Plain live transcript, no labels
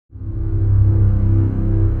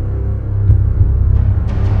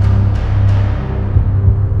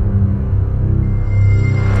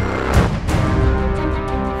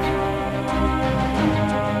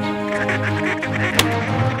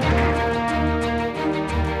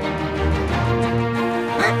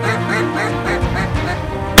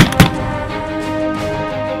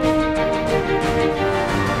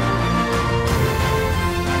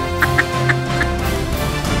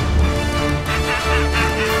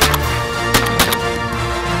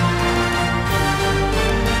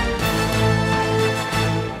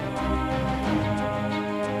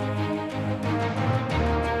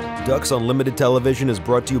Ducks Unlimited Television is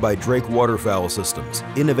brought to you by Drake Waterfowl Systems,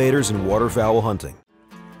 innovators in waterfowl hunting.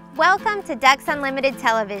 Welcome to Ducks Unlimited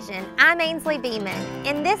Television. I'm Ainsley Beeman.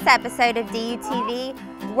 In this episode of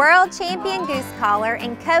DUTV, world champion goose caller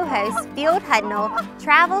and co-host Field Hudnall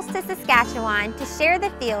travels to Saskatchewan to share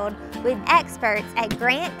the field with experts at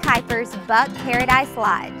Grant Kuiper's Buck Paradise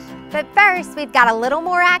Lodge. But first, we've got a little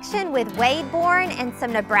more action with Wade Bourne and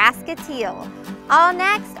some Nebraska teal. All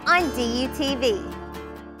next on DUTV.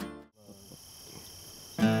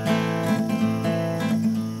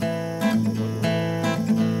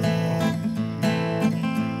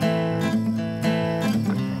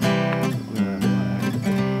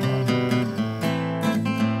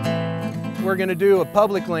 We're going to do a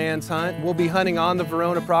public lands hunt. We'll be hunting on the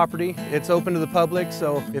Verona property. It's open to the public,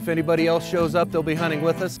 so if anybody else shows up, they'll be hunting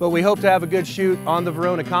with us. But we hope to have a good shoot on the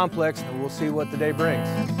Verona complex, and we'll see what the day brings.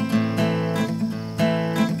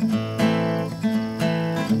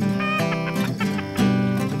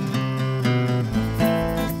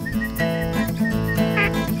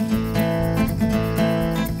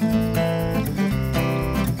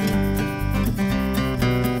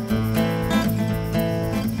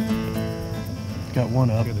 Got one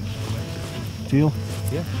up. Teal?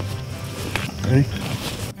 Yeah. Ready?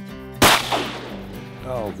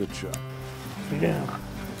 Oh, good shot. Stay down.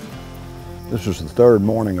 This is the third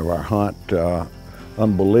morning of our hunt.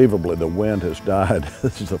 Unbelievably, the wind has died.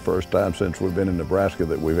 This is the first time since we've been in Nebraska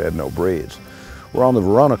that we've had no breeze. We're on the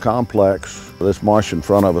Verona complex. This marsh in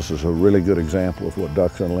front of us is a really good example of what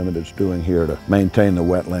Ducks Unlimited is doing here to maintain the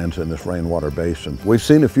wetlands in this rainwater basin. We've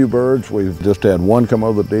seen a few birds. We've just had one come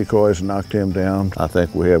over the decoys and knocked him down. I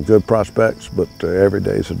think we have good prospects, but every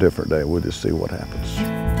day is a different day. We'll just see what happens.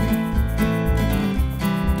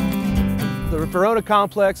 The Verona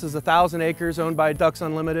complex is 1,000 acres owned by Ducks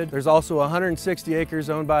Unlimited. There's also 160 acres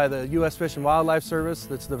owned by the U.S. Fish and Wildlife Service.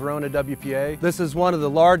 That's the Verona WPA. This is one of the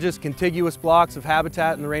largest contiguous blocks of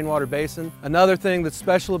habitat in the rainwater basin. Another thing that's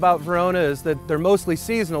special about Verona is that they're mostly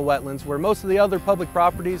seasonal wetlands, where most of the other public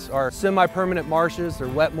properties are semi-permanent marshes. They're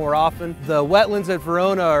wet more often. The wetlands at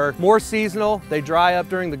Verona are more seasonal. They dry up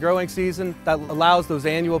during the growing season. That allows those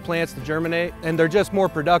annual plants to germinate, and they're just more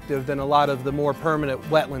productive than a lot of the more permanent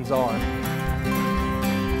wetlands are.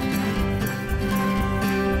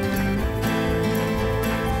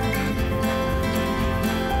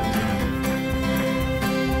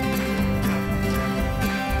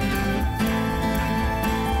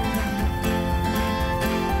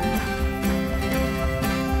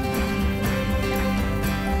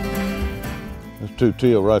 There's two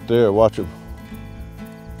teal right there. Watch them.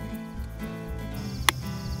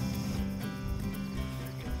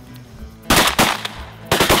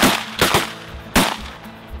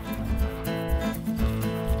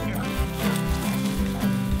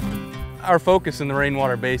 Our focus in the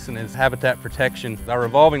rainwater basin is habitat protection. Our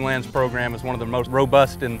revolving lands program is one of the most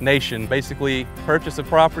robust in the nation. Basically, purchase a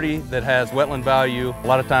property that has wetland value. A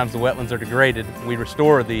lot of times the wetlands are degraded. We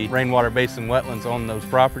restore the rainwater basin wetlands on those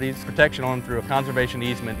properties, protection on them through a conservation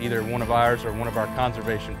easement, either one of ours or one of our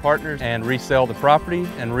conservation partners, and resell the property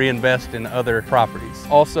and reinvest in other properties.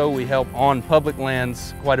 Also, we help on public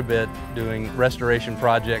lands quite a bit, doing restoration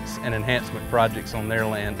projects and enhancement projects on their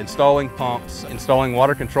land, installing pumps, installing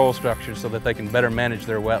water control structures so that they can better manage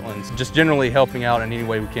their wetlands. Just generally helping out in any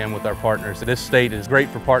way we can with our partners. This state is great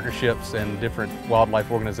for partnerships, and different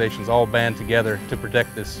wildlife organizations all band together to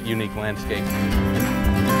protect this unique landscape.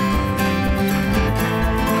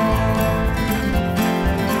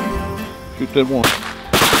 Shoot that one.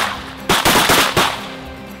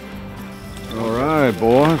 All right,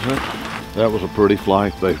 boys. That was a pretty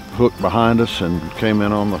flight. They hooked behind us and came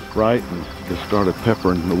in on the right and just started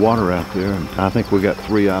peppering the water out there. And I think we got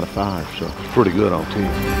 3 out of 5, so it's pretty good on teal.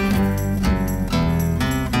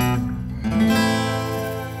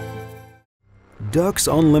 Ducks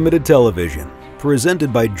Unlimited Television,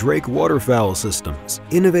 presented by Drake Waterfowl Systems,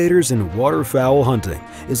 innovators in waterfowl hunting,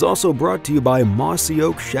 is also brought to you by Mossy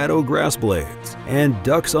Oak Shadow Grass Blades and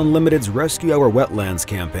Ducks Unlimited's Rescue Our Wetlands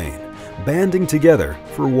campaign, banding together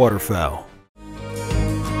for waterfowl.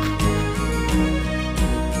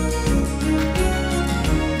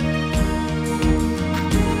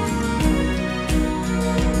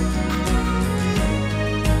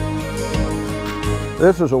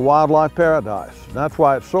 This is a wildlife paradise. That's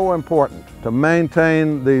why it's so important to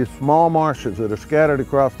maintain these small marshes that are scattered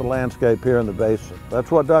across the landscape here in the basin. That's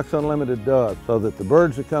what Ducks Unlimited does, so that the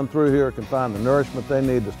birds that come through here can find the nourishment they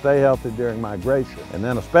need to stay healthy during migration. And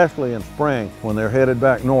then especially in spring, when they're headed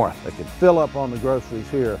back north, they can fill up on the groceries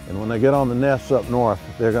here. And when they get on the nests up north,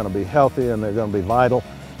 they're going to be healthy and they're going to be vital,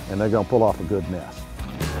 and they're going to pull off a good nest.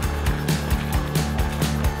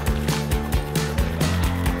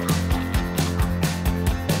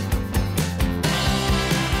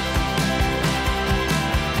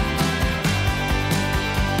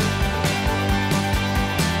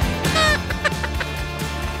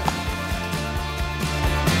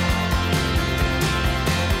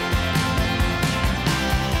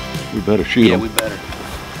 We better shoot Yeah, them. we better.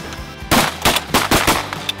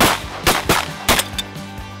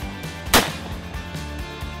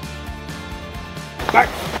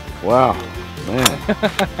 Wow, man.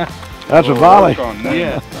 That's a volley.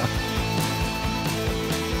 Yeah.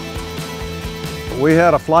 We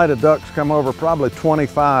had a flight of ducks come over, probably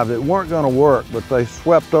 25, that weren't going to work, but they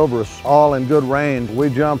swept over us all in good range.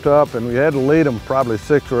 We jumped up and we had to lead them probably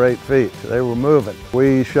 6 or 8 feet. They were moving.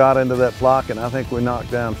 We shot into that flock and I think we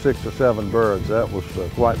knocked down 6 or 7 birds. That was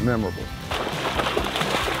quite memorable.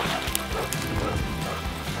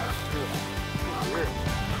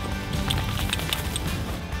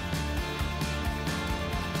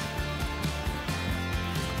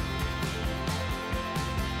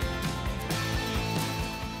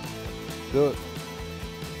 Do it.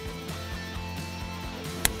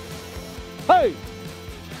 Hey!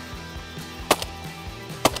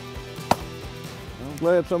 I'm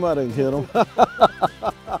glad somebody can hit them.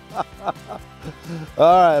 All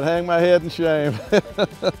right, hang my head in shame.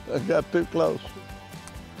 I got too close.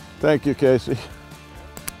 Thank you, Casey.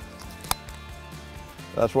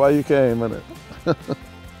 That's why you came, isn't it?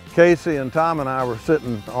 Casey and Tom and I were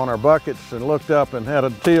sitting on our buckets and looked up and had a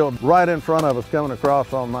teal right in front of us coming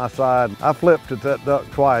across on my side. I flipped at that duck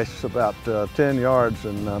twice, about 10 yards,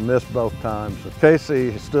 and missed both times.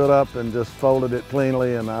 Casey stood up and just folded it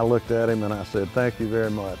cleanly, and I looked at him and I said, "Thank you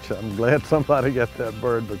very much. I'm glad somebody got that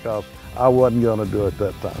bird because I wasn't going to do it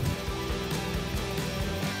that time."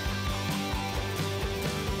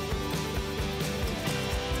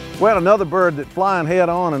 We had another bird that flying head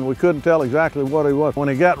on and we couldn't tell exactly what he was. When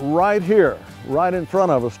he got right here, right in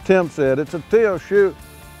front of us, Tim said, "It's a teal, shoot."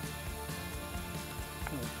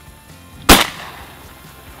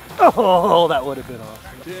 Oh, that would have been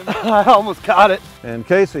awesome. I almost caught it. And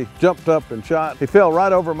Casey jumped up and shot. He fell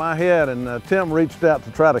right over my head and Tim reached out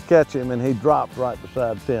to try to catch him and he dropped right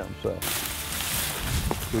beside Tim. So,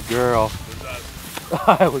 Good girl.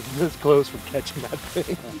 I was this close from catching that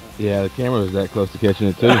thing. Yeah, the camera was that close to catching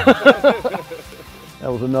it too. that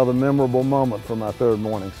was another memorable moment for my third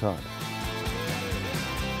morning's hunt.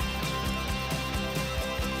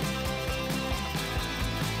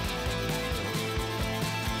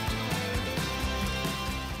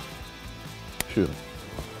 Shoot him.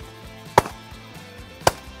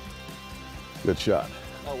 Good shot.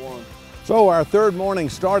 I won. So our third morning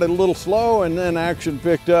started a little slow and then action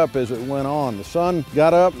picked up as it went on. The sun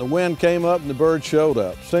got up and the wind came up and the birds showed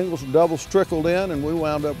up. Singles and doubles trickled in and we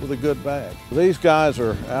wound up with a good bag. These guys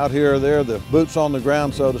are out here, they're the boots on the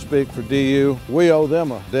ground, so to speak, for DU. We owe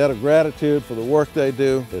them a debt of gratitude for the work they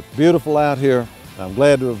do. It's beautiful out here. I'm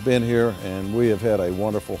glad to have been here and we have had a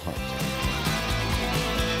wonderful hunt.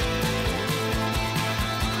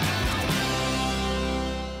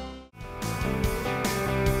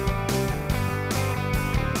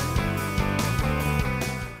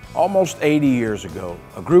 Almost 80 years ago,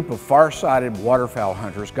 a group of far-sighted waterfowl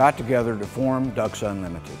hunters got together to form Ducks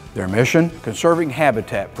Unlimited. Their mission? Conserving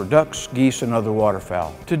habitat for ducks, geese, and other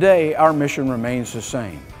waterfowl. Today, our mission remains the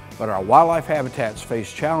same, but our wildlife habitats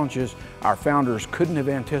face challenges our founders couldn't have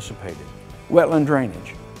anticipated. Wetland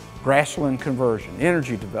drainage, grassland conversion,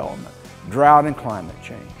 energy development, drought, and climate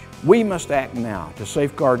change. We must act now to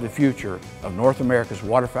safeguard the future of North America's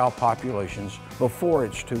waterfowl populations before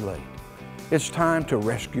it's too late. It's time to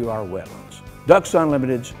rescue our wetlands. Ducks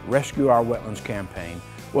Unlimited's Rescue Our Wetlands campaign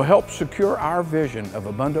will help secure our vision of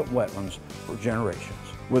abundant wetlands for generations.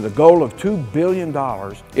 With a goal of $2 billion,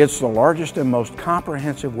 it's the largest and most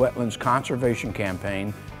comprehensive wetlands conservation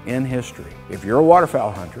campaign in history. If you're a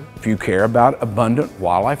waterfowl hunter, if you care about abundant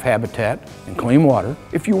wildlife habitat and clean water,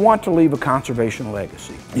 if you want to leave a conservation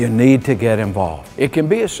legacy, you need to get involved. It can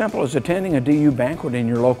be as simple as attending a DU banquet in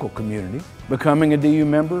your local community, becoming a DU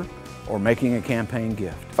member, or making a campaign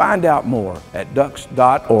gift. Find out more at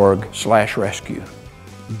ducks.org/rescue.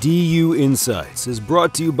 DU Insights is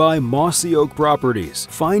brought to you by Mossy Oak Properties.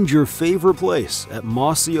 Find your favorite place at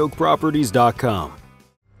mossyoakproperties.com.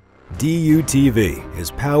 DU TV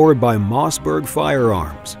is powered by Mossberg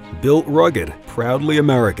Firearms. Built rugged, proudly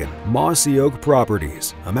American. Mossy Oak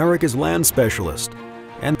Properties, America's land specialist.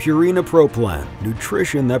 And Purina Pro Plan,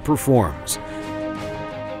 nutrition that performs.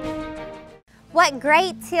 What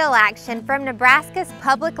great teal action from Nebraska's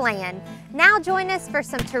public land. Now join us for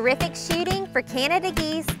some terrific shooting for Canada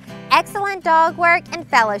geese, excellent dog work, and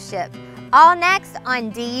fellowship. All next on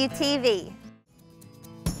DU TV.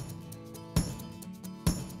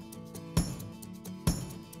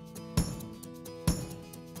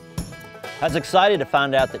 I was excited to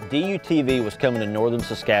find out that DUTV was coming to northern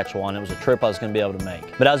Saskatchewan. It was a trip I was going to be able to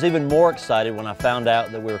make. But I was even more excited when I found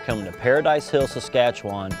out that we were coming to Paradise Hill,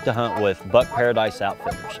 Saskatchewan to hunt with Buck Paradise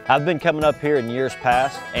Outfitters. I've been coming up here in years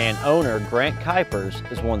past, and owner Grant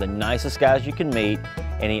Kuipers is one of the nicest guys you can meet,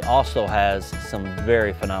 and he also has some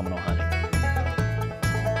very phenomenal hunting.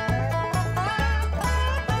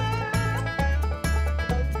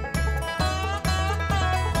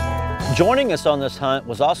 Joining us on this hunt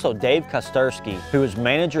was also Dave Kosterski, who is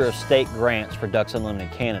manager of state grants for Ducks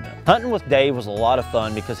Unlimited Canada. Hunting with Dave was a lot of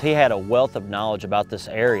fun because he had a wealth of knowledge about this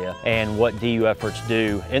area and what DU efforts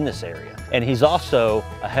do in this area. And he's also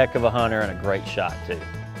a heck of a hunter and a great shot too.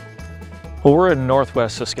 Well, we're in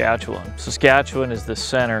northwest Saskatchewan. Saskatchewan is the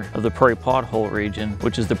center of the prairie pothole region,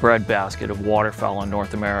 which is the breadbasket of waterfowl in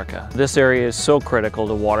North America. This area is so critical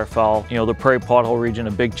to waterfowl. You know, the prairie pothole region,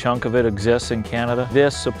 a big chunk of it exists in Canada.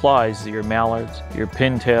 This supplies your mallards, your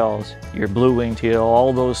pintails, your blue-winged teal,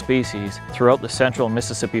 all those species throughout the central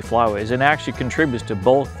Mississippi flyways, and actually contributes to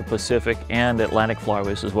both the Pacific and Atlantic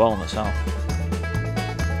flyways as well in the south.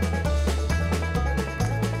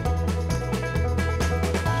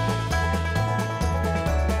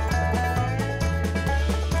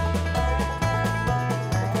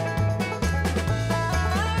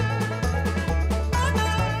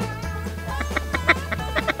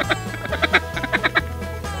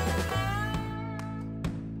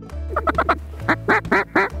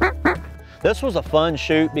 This was a fun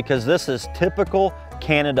shoot because this is typical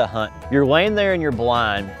Canada hunting. You're laying there in your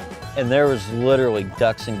blind and there was literally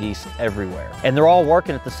ducks and geese everywhere. And they're all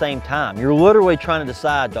working at the same time. You're literally trying to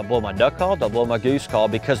decide, do I blow my duck call, do I blow my goose call?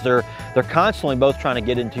 Because they're constantly both trying to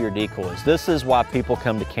get into your decoys. This is why people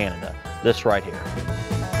come to Canada, this right here.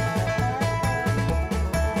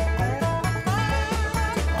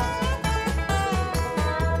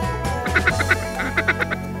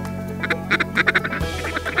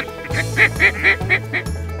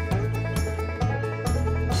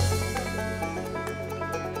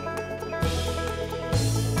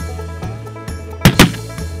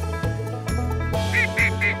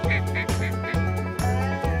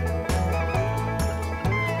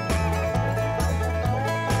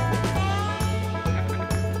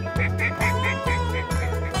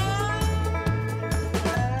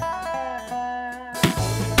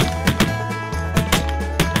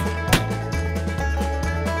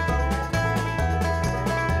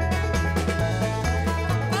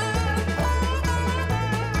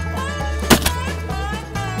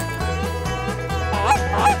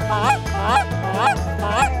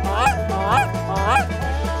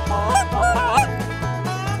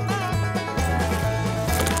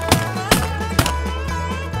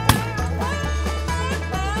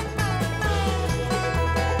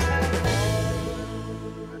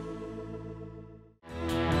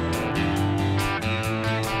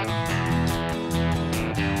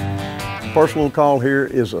 First little call here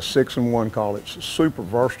is a 6-in-1 call. It's a super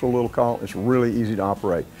versatile little call. It's really easy to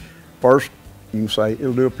operate. First, you can say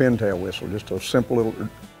it'll do a pintail whistle, just a simple little. You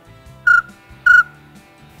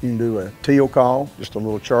can do a teal call, just a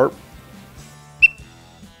little chirp.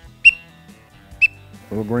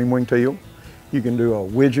 Little green-winged teal. You can do a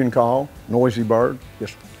widgeon call, noisy bird,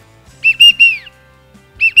 just.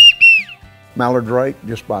 Mallard drake,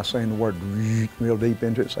 just by saying the word real deep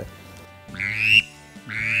into it, say.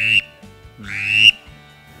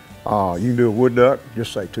 You can do a wood duck,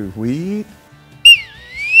 just say too-wheat.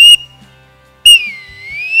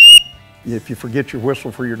 If you forget your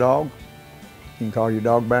whistle for your dog, you can call your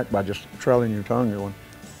dog back by just trailing your tongue going.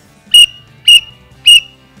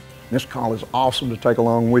 This call is awesome to take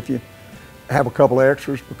along with you. Have a couple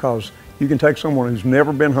extras because you can take someone who's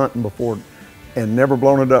never been hunting before and never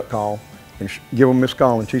blown a duck call and give them this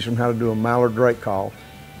call and teach them how to do a mallard drake call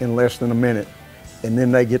in less than a minute, and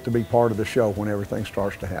then they get to be part of the show when everything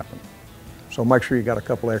starts to happen. So make sure you got a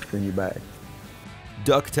couple extra in your bag.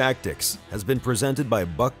 Duck Tactics has been presented by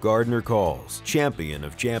Buck Gardner Calls, champion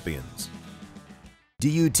of champions.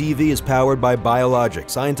 DUTV is powered by Biologic,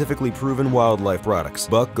 scientifically proven wildlife products.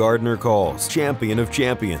 Buck Gardner Calls, champion of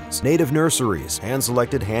champions. Native nurseries,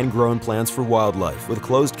 hand-selected, hand-grown plants for wildlife, with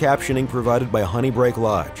closed captioning provided by Honey Break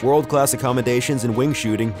Lodge. World-class accommodations and wing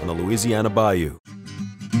shooting on the Louisiana Bayou.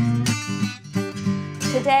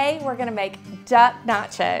 Today we're going to make duck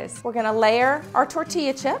nachos. We're going to layer our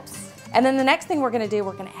tortilla chips, and then the next thing we're going to do,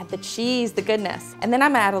 we're going to add the cheese, the goodness, and then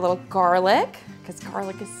I'm going to add a little garlic because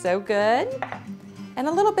garlic is so good, and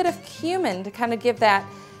a little bit of cumin to kind of give that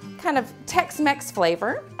kind of Tex-Mex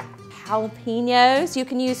flavor. Jalapenos, you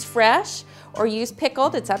can use fresh or use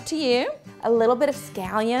pickled, it's up to you. A little bit of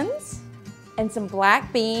scallions, and some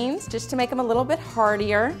black beans just to make them a little bit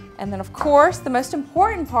heartier. And then of course, the most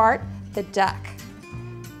important part, the duck.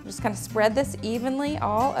 Just kind of spread this evenly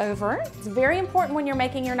all over. It's very important when you're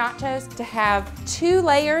making your nachos to have 2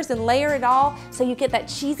 layers and layer it all so you get that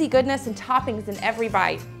cheesy goodness and toppings in every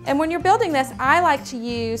bite. And when you're building this, I like to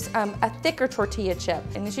use a thicker tortilla chip.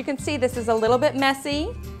 And as you can see, this is a little bit messy,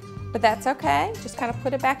 but that's okay. Just kind of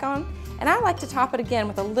put it back on. And I like to top it again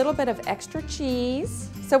with a little bit of extra cheese.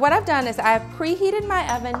 So what I've done is I've preheated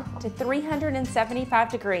my oven to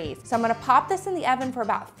 375 degrees. So I'm gonna pop this in the oven for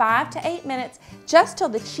about 5 to 8 minutes, just till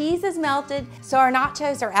the cheese is melted, so our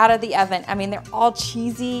nachos are out of the oven. I mean, they're all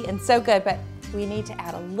cheesy and so good, but we need to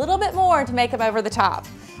add a little bit more to make them over the top.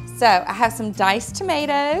 So I have some diced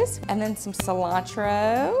tomatoes, and then some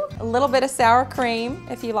cilantro, a little bit of sour cream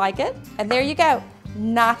if you like it, and there you go.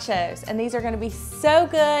 Nachos, and these are going to be so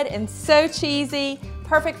good and so cheesy,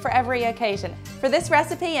 perfect for every occasion. For this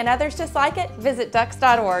recipe and others just like it, visit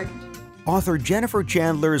ducks.org. Author Jennifer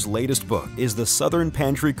Chandler's latest book is the Southern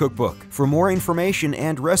Pantry Cookbook. For more information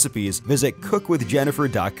and recipes, visit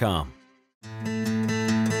cookwithjennifer.com.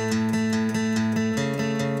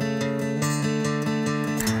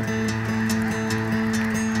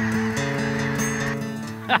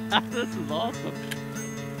 This is awesome.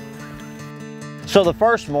 So the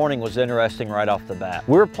first morning was interesting right off the bat.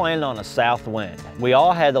 We were planning on a south wind. We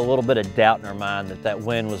all had a little bit of doubt in our mind that that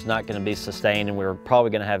wind was not going to be sustained, and we were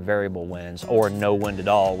probably going to have variable winds or no wind at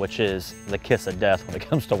all, which is the kiss of death when it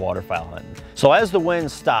comes to waterfowl hunting. So as the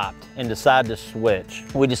wind stopped and decided to switch,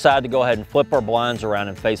 we decided to go ahead and flip our blinds around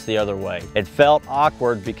and face the other way. It felt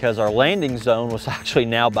awkward because our landing zone was actually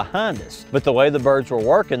now behind us. But the way the birds were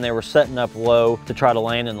working, they were setting up low to try to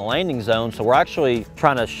land in the landing zone. So we're actually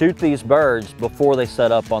trying to shoot these birds before they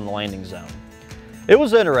set up on the landing zone. It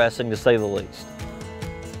was interesting to say the least.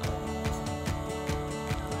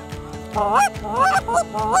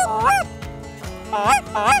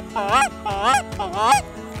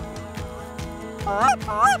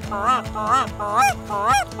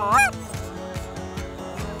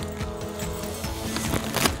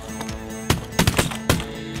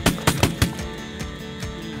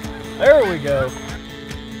 There we go.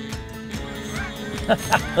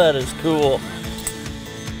 That is cool.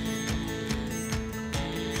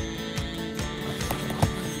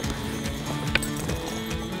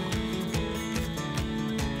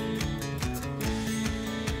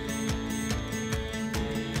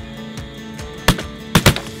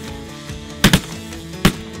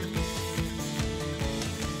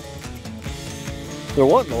 They're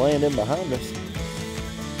wanting to land in behind us.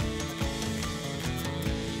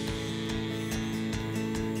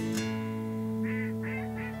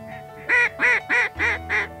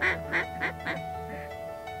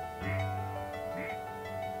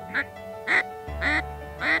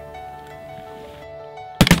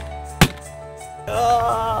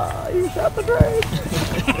 Ah, you shot the drake.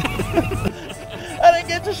 I didn't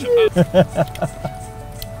get to shoot.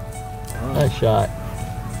 Nice shot.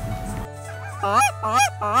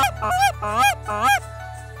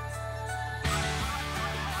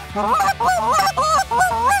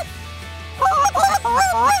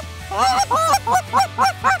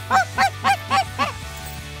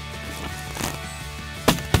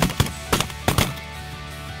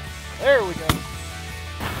 There we go.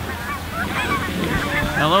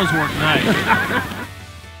 Now those work nice.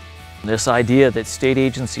 This idea that state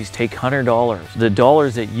agencies take $100, the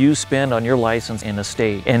dollars that you spend on your license in a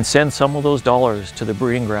state, and send some of those dollars to the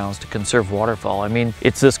breeding grounds to conserve waterfowl. I mean,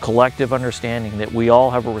 it's this collective understanding that we all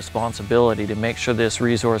have a responsibility to make sure this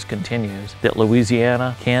resource continues, that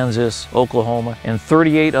Louisiana, Kansas, Oklahoma, and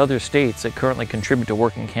 38 other states that currently contribute to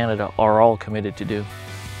Working Canada are all committed to do.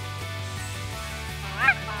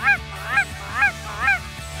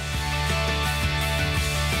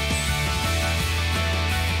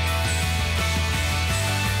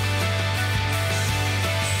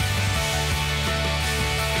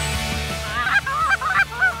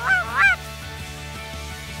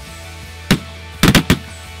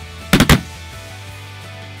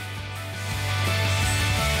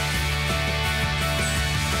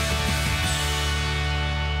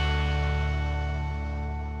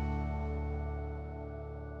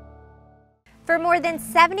 For more than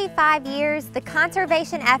 75 years, the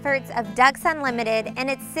conservation efforts of Ducks Unlimited and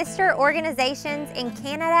its sister organizations in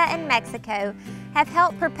Canada and Mexico have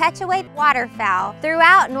helped perpetuate waterfowl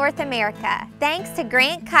throughout North America. Thanks to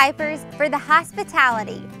Grant Kuipers for the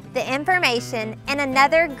hospitality, the information, and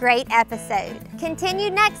another great episode. Continue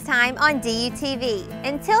next time on DUTV.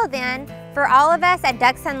 Until then, for all of us at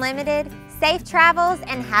Ducks Unlimited, safe travels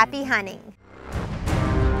and happy hunting.